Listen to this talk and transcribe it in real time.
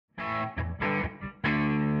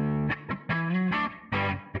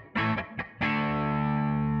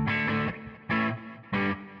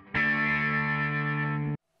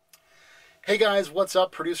Hey guys, what's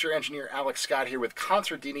up? Producer engineer Alex Scott here with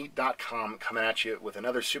Consordini.com coming at you with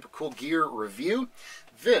another super cool gear review.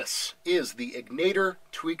 This is the Egnater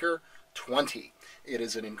Tweaker 20. It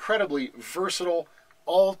is an incredibly versatile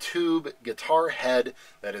all-tube guitar head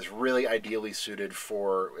that is really ideally suited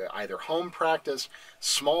for either home practice,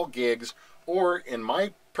 small gigs, or in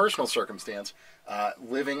my personal circumstance,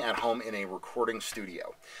 living at home in a recording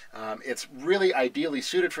studio. It's really ideally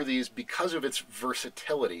suited for these because of its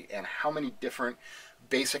versatility and how many different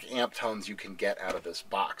basic amp tones you can get out of this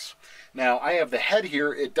box. Now, I have the head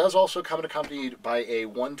here. It does also come accompanied by a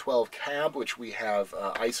 112 cab, which we have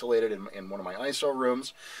isolated in one of my ISO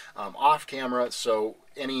rooms off camera, so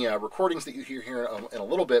any recordings that you hear here in a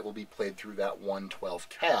little bit will be played through that 112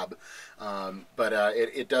 cab. But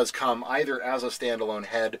it does come either as a standalone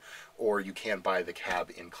head, or you can buy the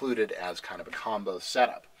cab included as kind of a combo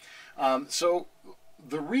setup. So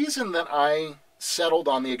the reason that I settled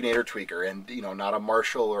on the Egnater Tweaker and, not a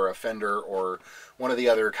Marshall or a Fender or one of the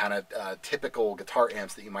other kind of typical guitar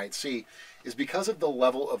amps that you might see is because of the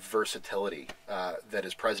level of versatility that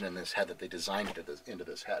is present in this head, that they designed into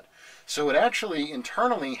this head. So it actually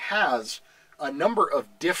internally has a number of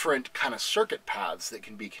different kind of circuit paths that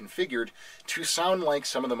can be configured to sound like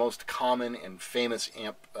some of the most common and famous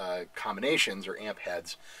amp combinations or amp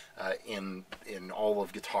heads in all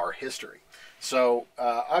of guitar history. So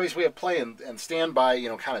obviously we have play and standby,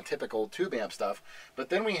 kind of typical tube amp stuff, but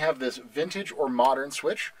then we have this vintage or modern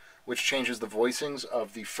switch, which changes the voicings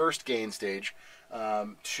of the first gain stage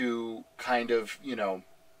to kind of,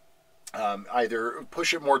 either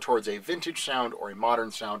push it more towards a vintage sound or a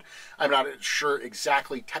modern sound. I'm not sure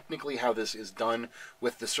exactly technically how this is done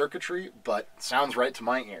with the circuitry, but it sounds right to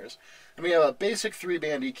my ears. And we have a basic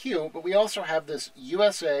 3-band EQ, but we also have this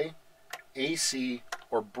USA, AC,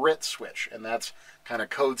 or Brit switch, and that's kind of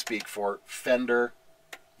code speak for Fender,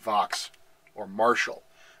 Vox, or Marshall.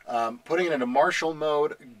 Putting it into Marshall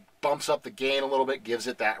mode bumps up the gain a little bit, gives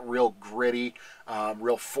it that real gritty,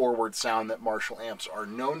 real forward sound that Marshall amps are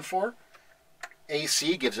known for.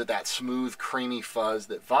 AC gives it that smooth, creamy fuzz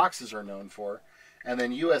that Voxes are known for. And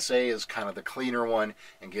then USA is kind of the cleaner one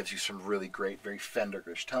and gives you some really great, very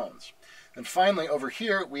Fenderish tones. And finally, over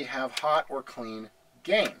here, we have hot or clean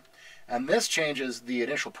gain. And this changes the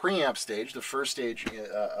initial preamp stage, the first stage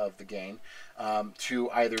of the gain, to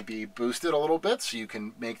either be boosted a little bit, so you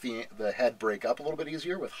can make the head break up a little bit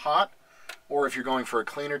easier with hot, or if you're going for a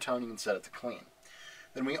cleaner tone, you can set it to clean.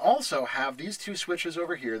 Then we also have these two switches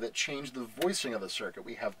over here that change the voicing of the circuit.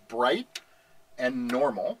 We have bright and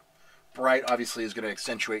normal. Bright obviously is going to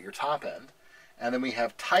accentuate your top end. And then we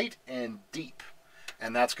have tight and deep,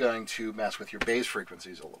 and that's going to mess with your bass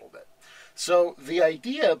frequencies a little bit. So the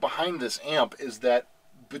idea behind this amp is that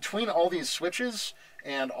between all these switches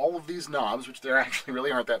and all of these knobs, which there actually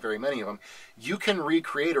really aren't that very many of them, you can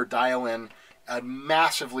recreate or dial in a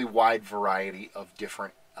massively wide variety of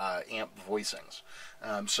different amp voicings.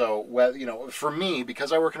 For me,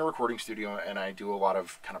 because I work in a recording studio and I do a lot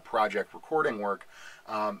of kind of project recording work,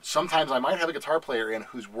 sometimes I might have a guitar player in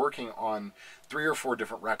who's working on 3 or 4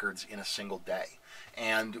 different records in a single day.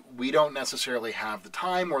 And we don't necessarily have the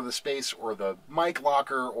time or the space or the mic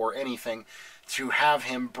locker or anything to have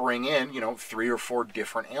him bring in, 3 or 4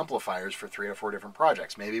 different amplifiers for 3 or 4 different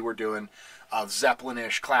projects. Maybe we're doing a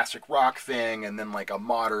Zeppelin-ish classic rock thing, and then like a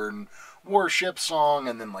modern warship song,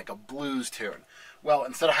 and then like a blues tune. Well,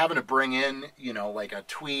 instead of having to bring in, like a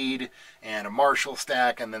Tweed and a Marshall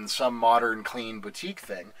stack and then some modern clean boutique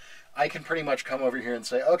thing, I can pretty much come over here and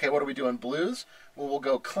say, okay, what are we doing? Blues? Well, we'll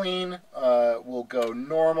go clean, we'll go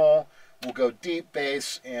normal, we'll go deep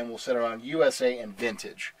bass, and we'll set it on USA and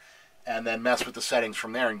vintage. And then mess with the settings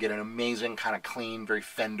from there and get an amazing kind of clean, very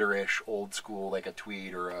Fender-ish, old school, like a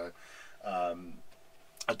Tweed or a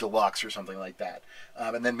Deluxe or something like that.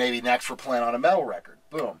 And then maybe next we're playing on a metal record.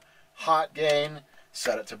 Boom. Hot gain,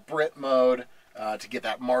 set it to Brit mode to get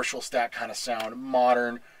that Marshall stack kind of sound,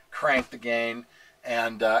 modern, crank the gain,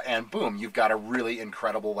 and boom, you've got a really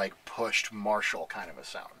incredible, like, pushed Marshall kind of a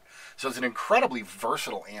sound. So it's an incredibly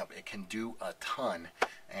versatile amp. It can do a ton,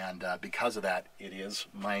 and because of that, it is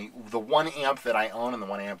the one amp that I own and the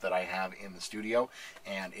one amp that I have in the studio,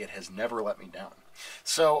 and it has never let me down.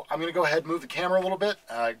 So I'm going to go ahead and move the camera a little bit,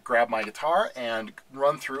 grab my guitar, and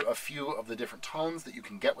run through a few of the different tones that you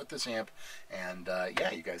can get with this amp, and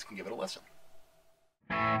yeah, you guys can give it a listen.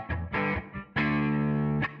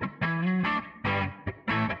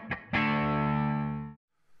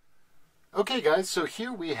 Okay guys, so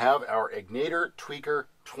here we have our Egnater Tweaker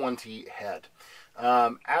 20 head.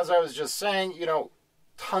 As I was just saying,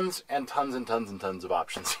 tons and tons and tons and tons of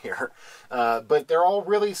options here. But they're all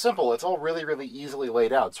really simple. It's all really, really easily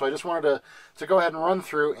laid out. So I just wanted to go ahead and run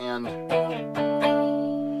through and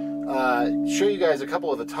show you guys a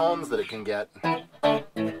couple of the tones that it can get.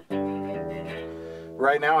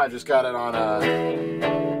 Right now I've just got it on a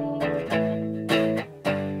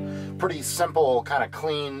pretty simple, kind of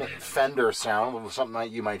clean Fender sound, something that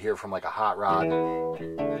you might hear from like a hot rod.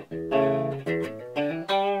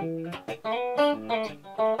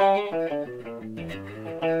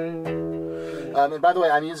 And by the way,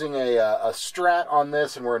 I'm using a Strat on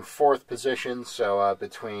this, and we're in 4th position, so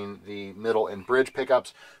between the middle and bridge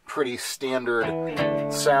pickups, pretty standard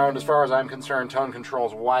sound as far as I'm concerned. Tone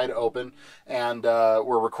control's wide open, and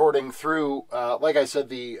we're recording through, like I said,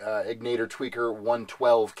 the Egnater Tweaker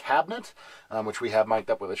 112 cabinet, which we have mic'd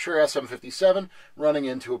up with a Shure SM57, running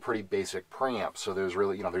into a pretty basic preamp. So there's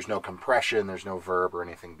really, there's no compression, there's no verb or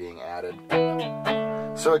anything being added.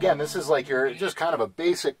 So again, this is like your just kind of a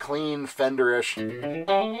basic, clean, Fender-ish.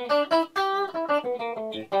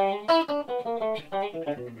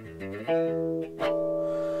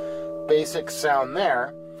 Basic sound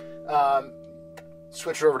there.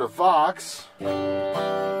 Switch over to Vox. It's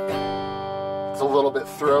a little bit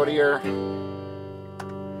throatier.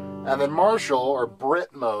 And then Marshall, or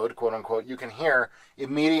Brit mode, quote unquote, you can hear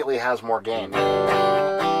immediately has more gain.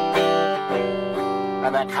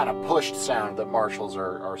 And that kind of pushed sound that Marshalls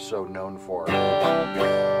are so known for.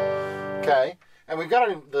 Okay, and we've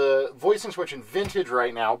got the voicing switch in vintage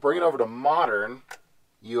right now. Bring it over to modern,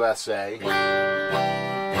 USA.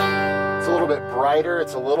 It's a little bit brighter,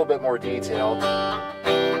 it's a little bit more detailed.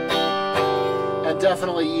 And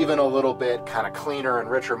definitely even a little bit kind of cleaner and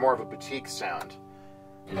richer, more of a boutique sound.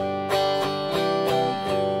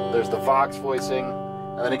 There's the Vox voicing,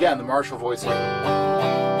 and then again, the Marshall voicing is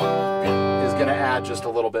going to add just a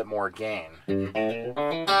little bit more gain.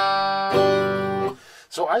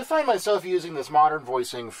 So I find myself using this modern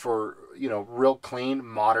voicing for, real clean,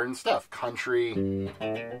 modern stuff. Country.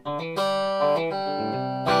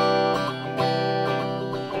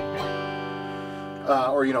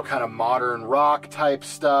 Or, kind of modern rock type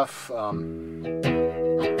stuff.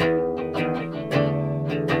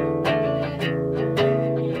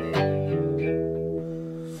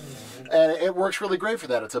 And it works really great for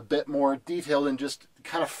that. It's a bit more detailed and just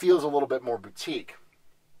kind of feels a little bit more boutique.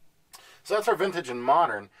 So that's our vintage and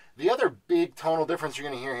modern. The other big tonal difference you're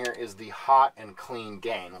going to hear here is the hot and clean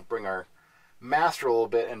gain. I'll bring our master a little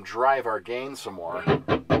bit and drive our gain some more.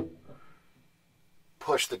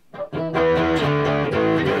 Push the...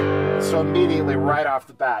 So immediately, right off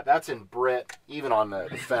the bat, that's in Brit, even on the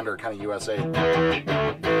Fender kind of USA.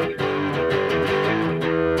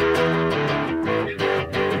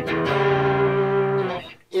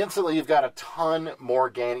 Instantly, you've got a ton more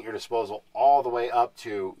gain at your disposal, all the way up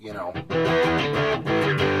to,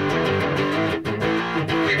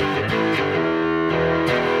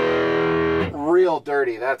 real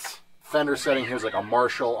dirty. That's Fender setting. Here's like a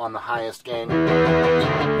Marshall on the highest gain.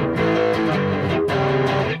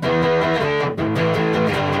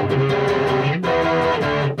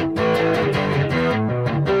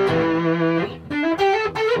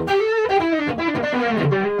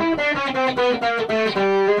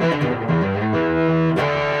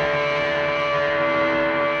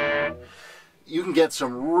 You can get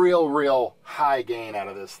some real high gain out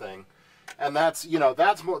of this thing. And that's,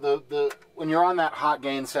 that's more when you're on that hot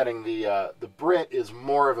gain setting, the Brit is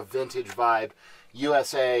more of a vintage vibe.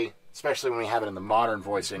 USA, especially when we have it in the modern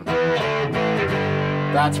voicing,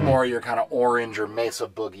 that's more your kind of orange or Mesa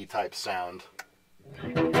Boogie type sound.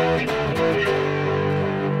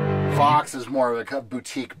 Vox is more of a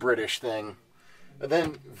boutique British thing. And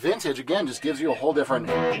then vintage, again, just gives you a whole different...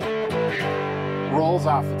 rolls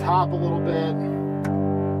off the top a little bit.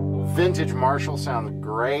 Vintage Marshall sounds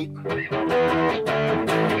great.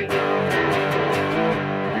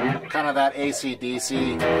 Kind of that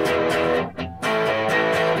AC/DC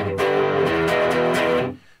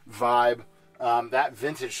vibe. That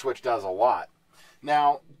vintage switch does a lot.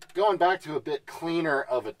 Now, going back to a bit cleaner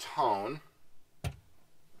of a tone.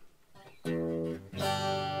 Bring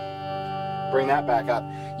that back up.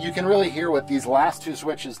 You can really hear what these last two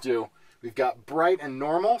switches do. We've got bright and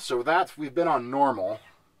normal, so we've been on normal.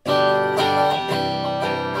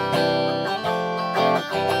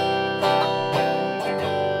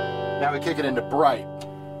 Now we kick it into bright.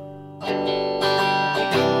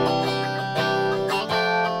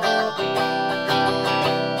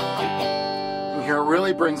 And here it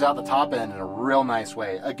really brings out the top end in a real nice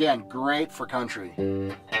way. Again, great for country.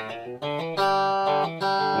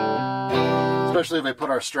 Especially if they put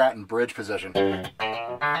our Strat in bridge position.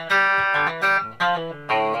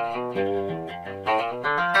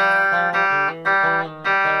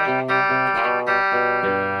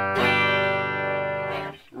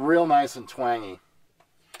 Real nice and twangy.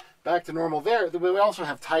 Back to normal there. We also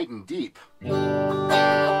have tight and deep.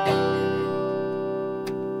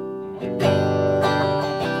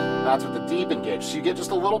 That's with the deep engaged. So you get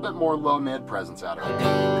just a little bit more low-mid presence out of it.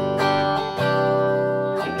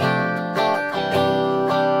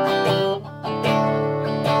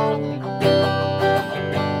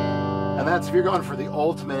 And that's if you're going for the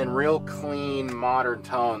ultimate and real clean modern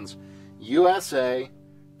tones. USA,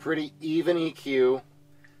 pretty even EQ,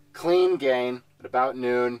 clean gain at about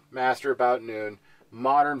noon, master about noon,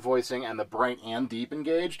 modern voicing, and the bright and deep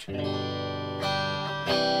engaged.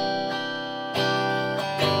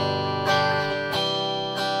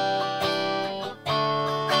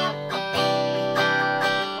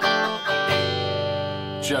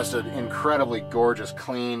 Just an incredibly gorgeous,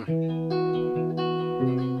 clean.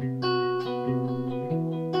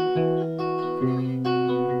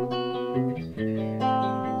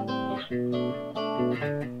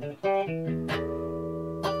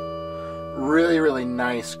 Really, really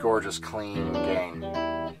nice, gorgeous, clean gain.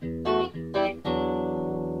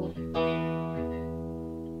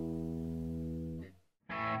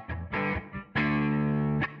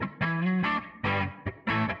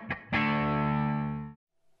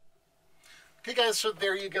 Okay guys, so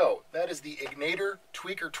there you go. That is the Egnater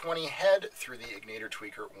Tweaker 20 head through the Egnater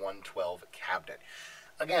Tweaker 112 cabinet.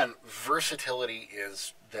 Again, versatility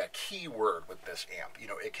is the key word with this amp. You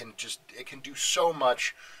know, it can do so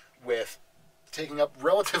much with taking up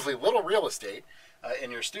relatively little real estate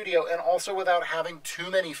in your studio, and also without having too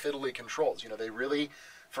many fiddly controls. You know, they really,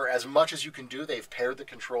 for as much as you can do, they've pared the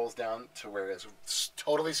controls down to where it's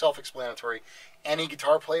totally self-explanatory. Any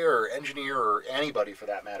guitar player or engineer or anybody for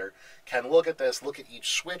that matter can look at this, look at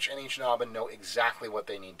each switch and each knob and know exactly what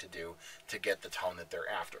they need to do to get the tone that they're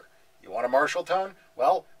after. You want a Marshall tone?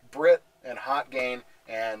 Well, Brit and hot gain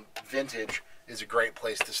and vintage is a great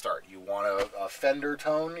place to start. You want a Fender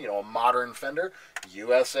tone, you know, a modern Fender,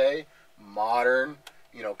 USA, modern,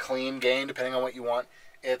 you know, clean gain, depending on what you want.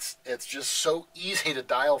 It's just so easy to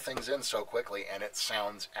dial things in so quickly, and it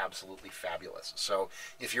sounds absolutely fabulous. So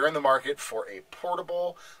if you're in the market for a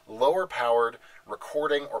portable, lower-powered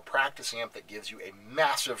recording or practice amp that gives you a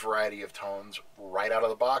massive variety of tones right out of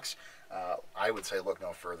the box, I would say look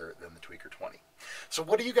no further than the Tweaker 20. So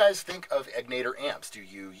what do you guys think of Egnater amps? Do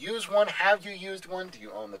you use one? Have you used one? Do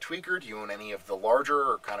you own the Tweaker? Do you own any of the larger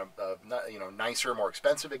or kind of you know, nicer, more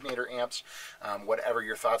expensive Egnater amps? Whatever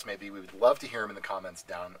your thoughts may be, we would love to hear them in the comments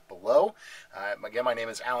down below. Again, my name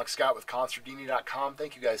is Alex Scott with Consordini.com.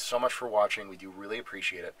 Thank you guys so much for watching. We do really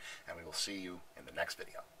appreciate it, and we will see you in the next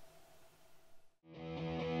video.